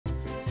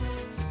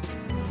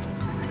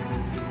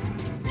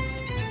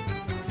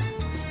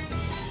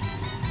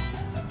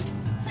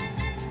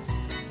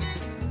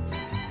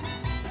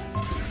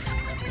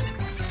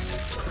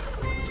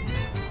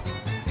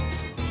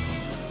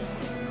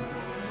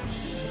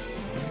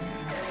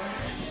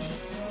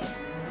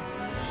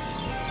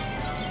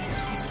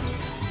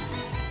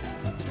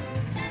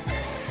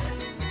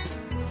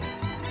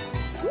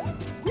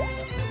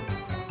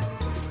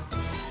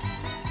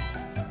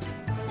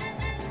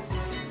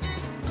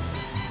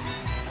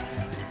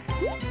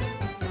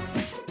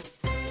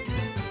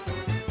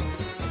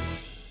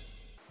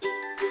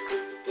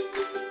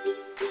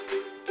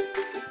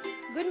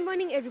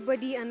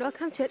everybody, and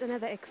welcome to yet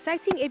another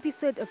exciting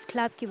episode of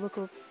Club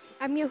Kiboko.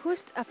 I'm your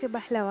host, Afia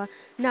Bahlawa.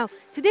 Now,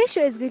 today's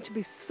show is going to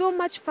be so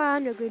much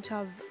fun. We're going to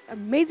have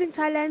amazing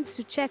talents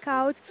to check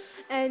out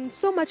and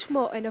so much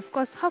more. And of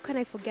course, how can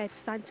I forget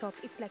Santop?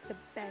 It's like the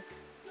best.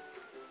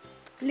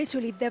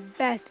 Literally the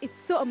best. It's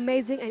so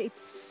amazing and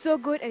it's so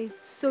good and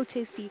it's so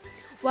tasty.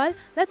 Well,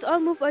 let's all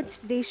move on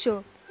to today's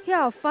show. Here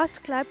are our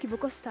first Club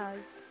Kiboko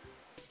stars.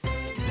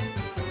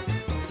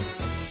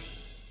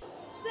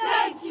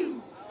 Thank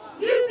you.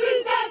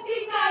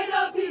 Representing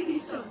Nairobi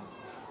region,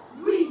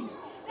 we,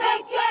 the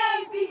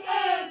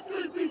KBA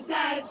School,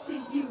 presents to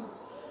you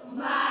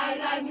my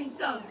rhyming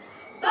song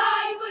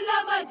by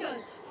Mulama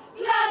George,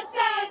 class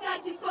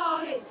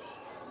 1094H.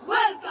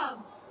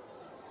 Welcome.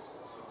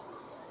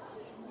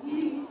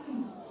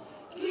 Listen,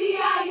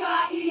 clear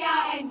your ear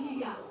and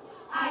hear.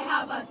 I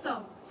have a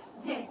song,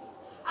 yes,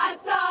 a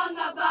song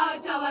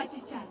about our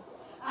teachers.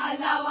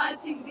 Allow us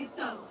sing this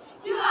song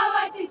to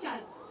our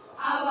teachers,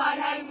 our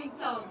rhyming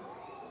song.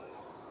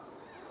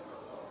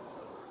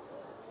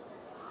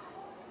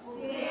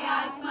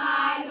 Their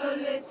smile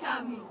always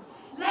charming,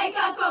 like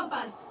a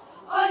compass,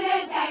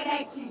 always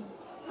directing,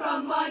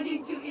 from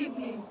morning to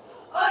evening,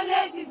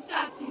 always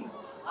instructing,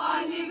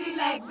 on living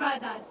like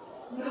brothers,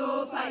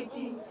 no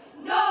fighting,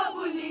 no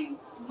bullying,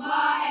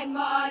 more and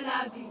more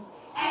loving,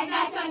 and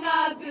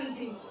national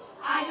building.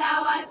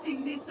 Allow us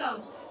sing this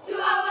song to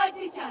our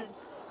teachers,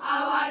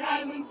 our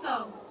rhyming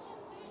song.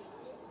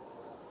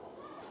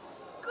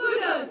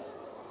 Kudos,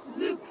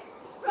 look,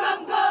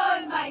 from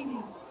gold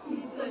mining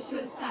in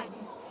social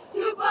studies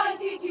to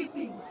poultry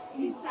keeping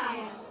in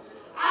science,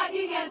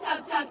 adding and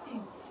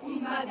subtracting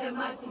in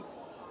mathematics,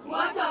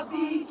 water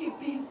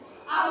beekeeping,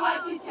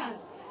 our teachers,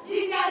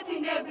 genius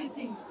in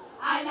everything.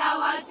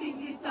 Allow us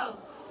sing this song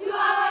to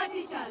our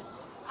teachers,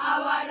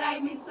 our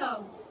rhyming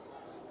song.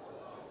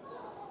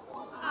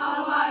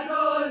 Our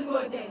role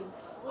model,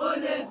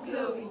 always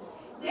glowing,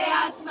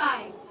 their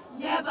smile,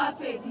 never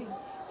fading,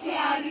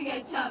 caring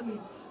and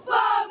charming,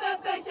 firm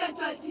and patient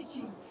while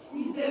teaching.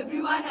 Is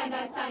everyone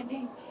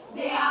understanding?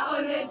 They are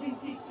always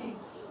insisting,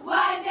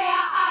 while their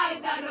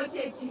eyes are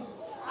rotating.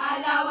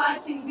 Allow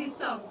us sing this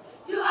song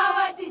to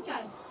our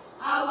teachers,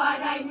 our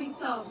rhyming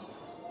song.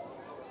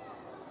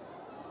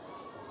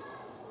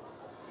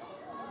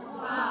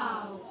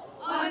 Wow!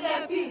 On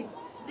the field,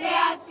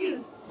 their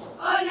skills,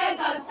 always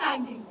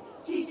outstanding,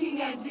 kicking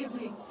and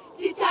dribbling.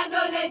 Teacher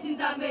knowledge is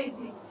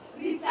amazing,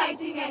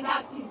 reciting and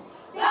acting.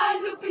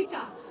 Girl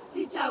Lupita,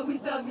 teacher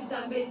wisdom is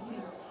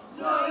amazing,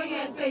 drawing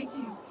and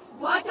painting.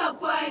 What a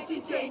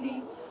poetry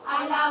training.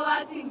 Allow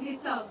us sing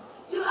this song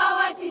to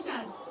our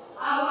teachers,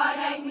 our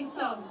rhyming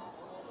song.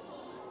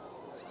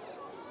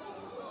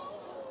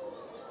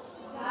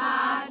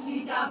 That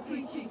leader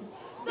preaching,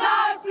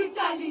 that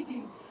preacher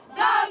leading,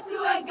 that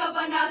fluent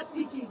governor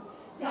speaking,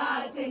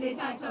 that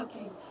senator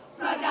talking,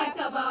 products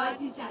of our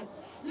teachers,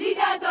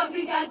 leaders of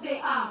leaders they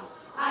are.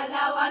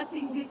 Allow us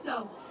sing this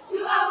song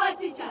to our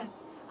teachers,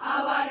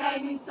 our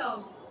rhyming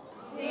song.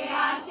 They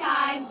are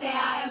shines,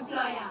 their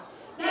employer,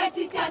 the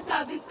Teacher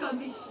Service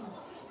Commission.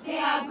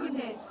 Their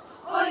goodness,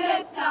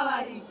 always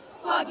flowering,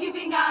 for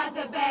giving us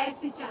the best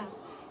teachers.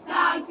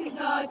 Thanks is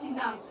not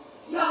enough,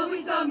 your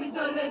wisdom is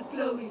always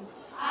glowing.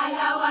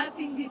 Allow us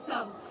sing this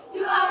song to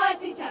our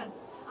teachers,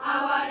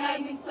 our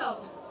rhyming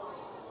song.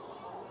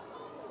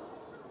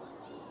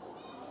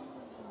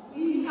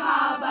 We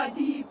have a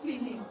deep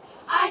feeling,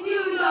 a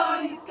new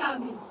dawn is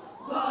coming.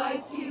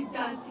 Boys keep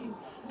dancing,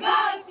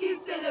 girls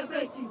keep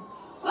celebrating.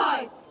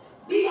 Poets,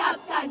 be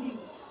upstanding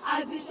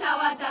as we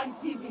shower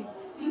thanksgiving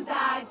to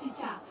that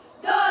teacher,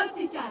 those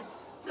teachers,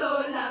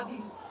 so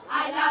loving.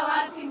 Allow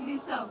us sing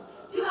this song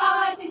to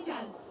our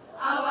teachers,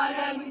 our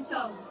rhyming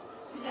song.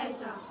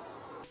 Pleasure.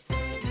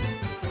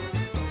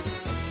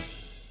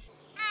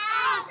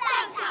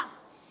 Asante,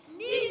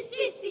 ni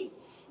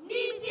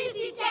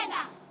sisi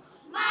tena,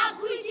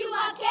 magwiji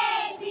wa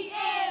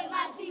KBA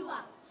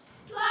maziwa.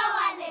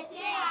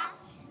 Twawaletea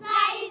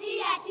zaidi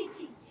ya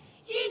titi,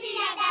 chini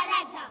ya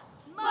daraja,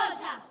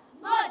 moja,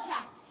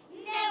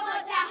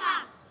 4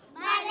 ha,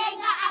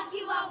 malenga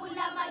akiwa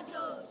Mulama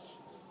George.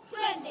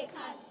 Twende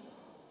kazi.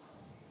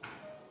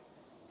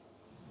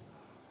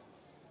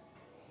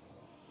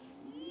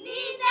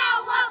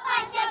 Ninawapa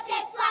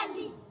nyote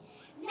swali,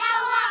 na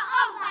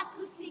waomba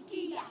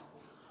kusikia.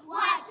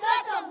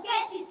 Watoto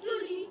mketi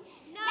tuli,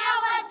 na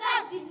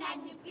wazazi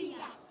nanyi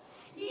pia.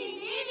 Ni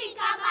nini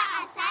kama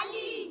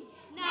asali,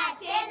 na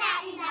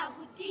tena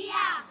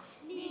inavutia?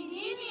 Ni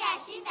nini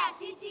yashinda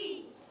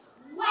titi?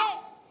 We,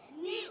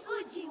 ni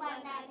uji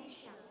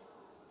wanarisha.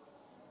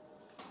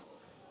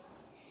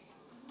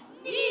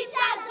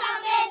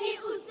 Nitazameni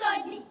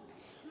usoni,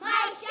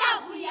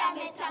 mashavu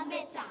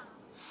yametameta.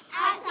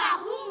 Hata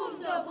humu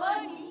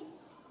mdomoni,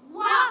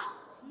 wa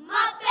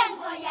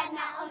mapengo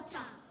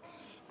yanaota.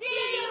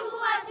 Siri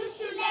huwa tu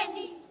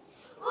shuleni,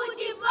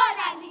 uji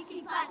bora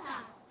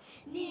nikipata.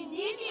 Ni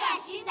nini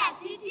yashinda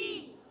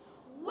titi?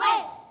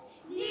 We,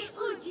 ni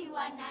uji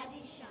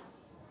wanarisha.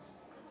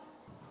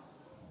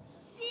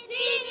 Si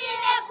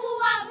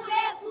nimekuwa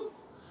mrefu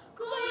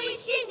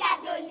kuishi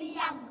Nitajifunga doli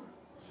yangu.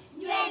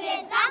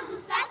 Nywele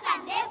zangu sasa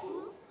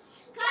ndefu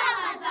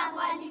kama za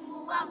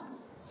mwalimu wangu.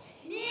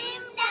 Ni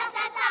muda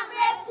sasa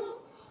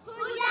mrefu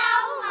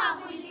hujauma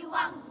mwili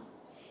wangu.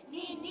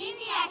 Ni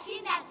nini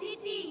yashinda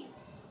titi?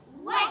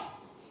 We,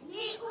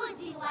 ni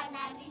uji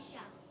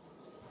wanarisha.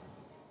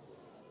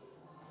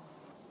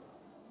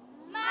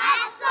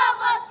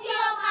 Masomo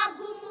sio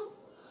magumu,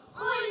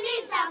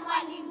 uliza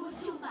mwalimu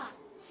Tumba.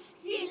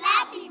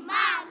 Silabi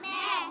mame,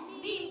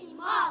 mi,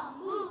 mo,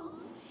 mu,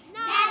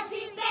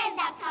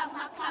 nazipenda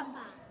kama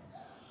kamba.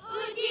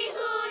 Uji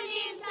huu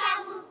ni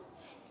mtamu,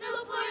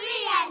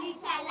 sufuria ni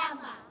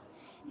talama.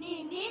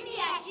 Ni nini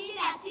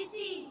yashinda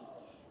titi?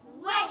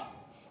 We,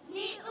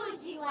 ni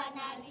uji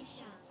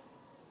wanarisha.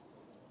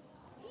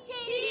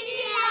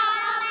 Titi la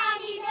mama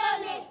ni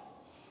dole,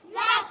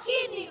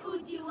 lakini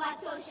uji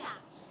watosha.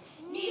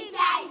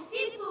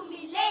 Nitaisifu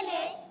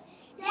milele,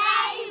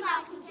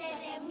 daima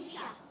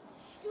kuteremsha.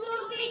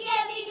 Tupige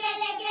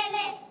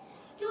vigelegele,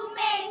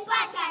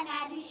 tumeipata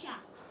narisha.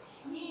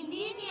 Ni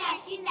nini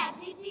yashinda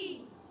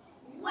titi?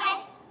 We,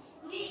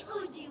 ni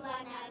uji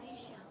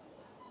wanarisha.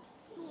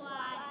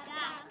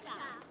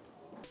 Swadaka.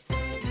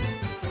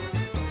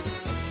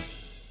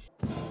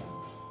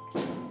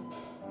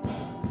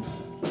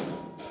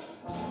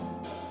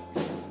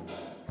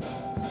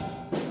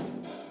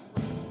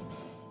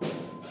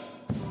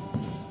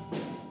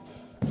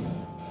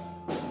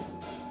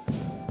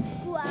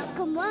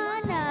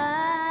 Wakumona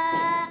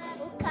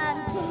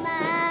ukamtuma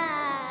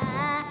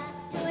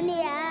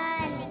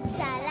duniani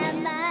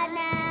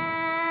salamana,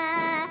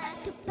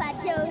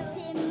 tupate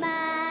uzima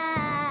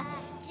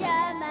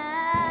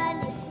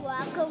jamani.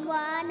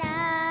 Wakumona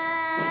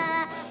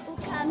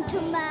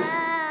ukamtuma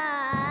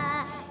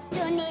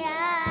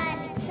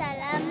duniani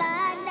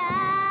salamana,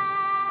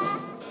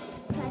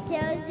 tupate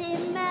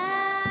uzima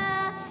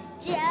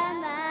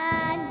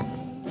jamani.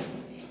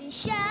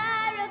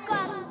 Ishara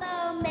kwamba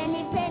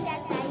umenipenda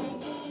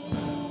zaidi,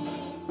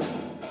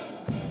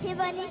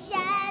 hivyo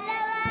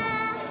nishaelewa,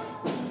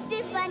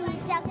 sifa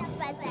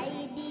nitakupa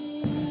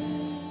zaidi.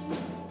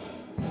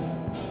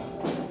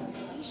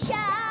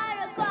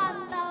 Ishara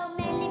kwamba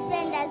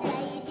umenipenda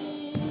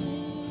zaidi,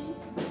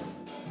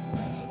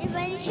 hivyo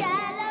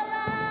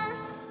nishaelewa,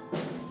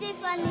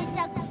 sifa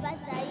nitakupa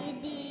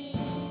zaidi.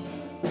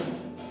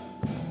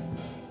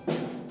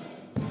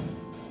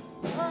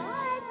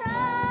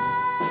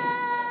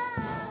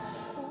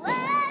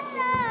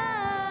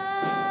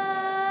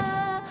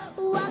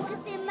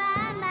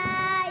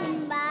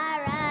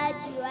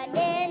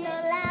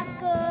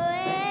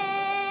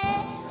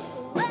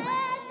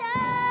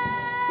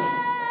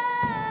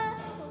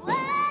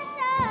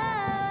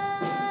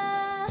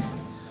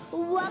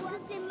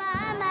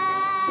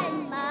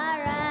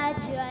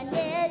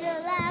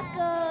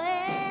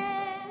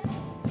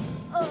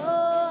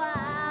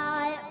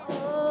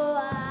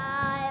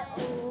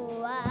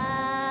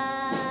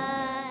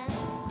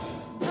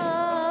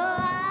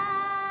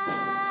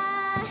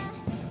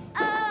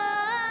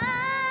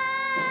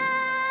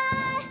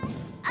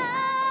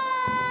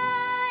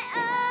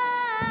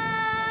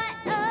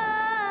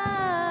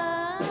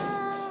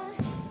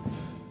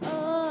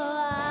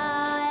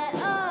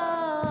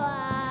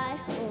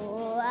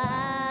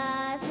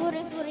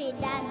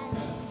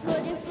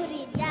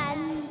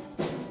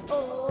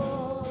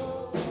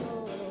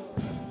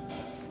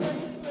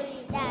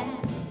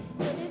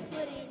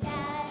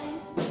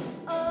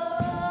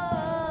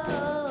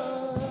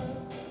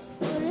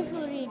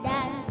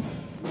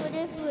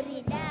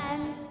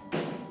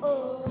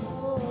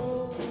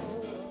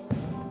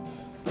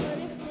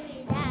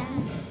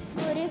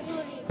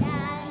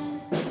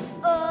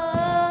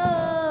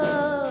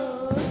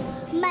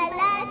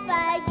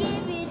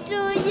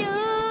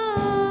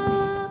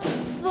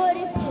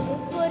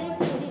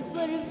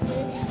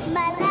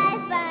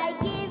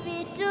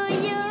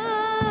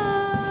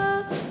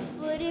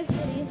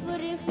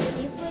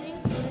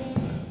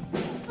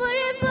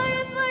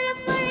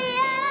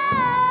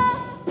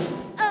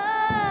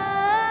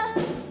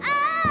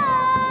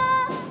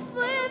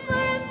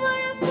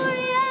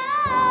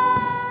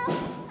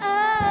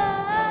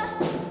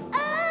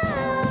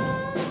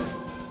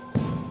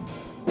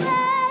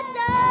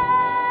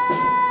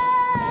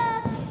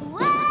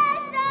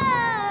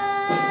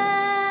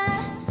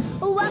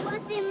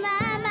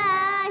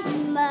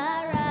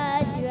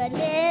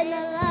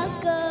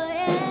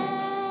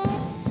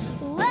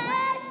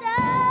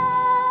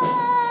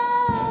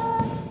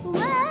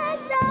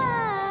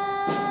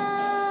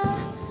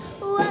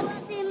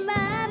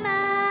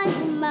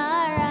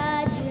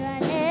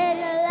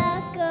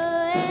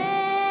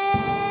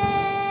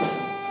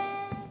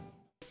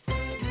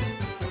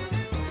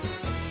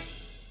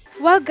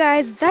 Well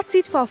guys, that's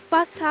it for our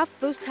first half.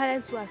 Those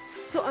talents were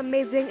so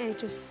amazing and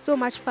it was so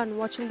much fun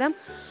watching them.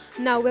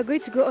 Now we're going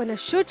to go on a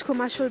short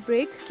commercial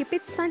break. Keep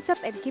it Fantap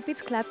and keep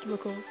it Club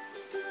Kiboko.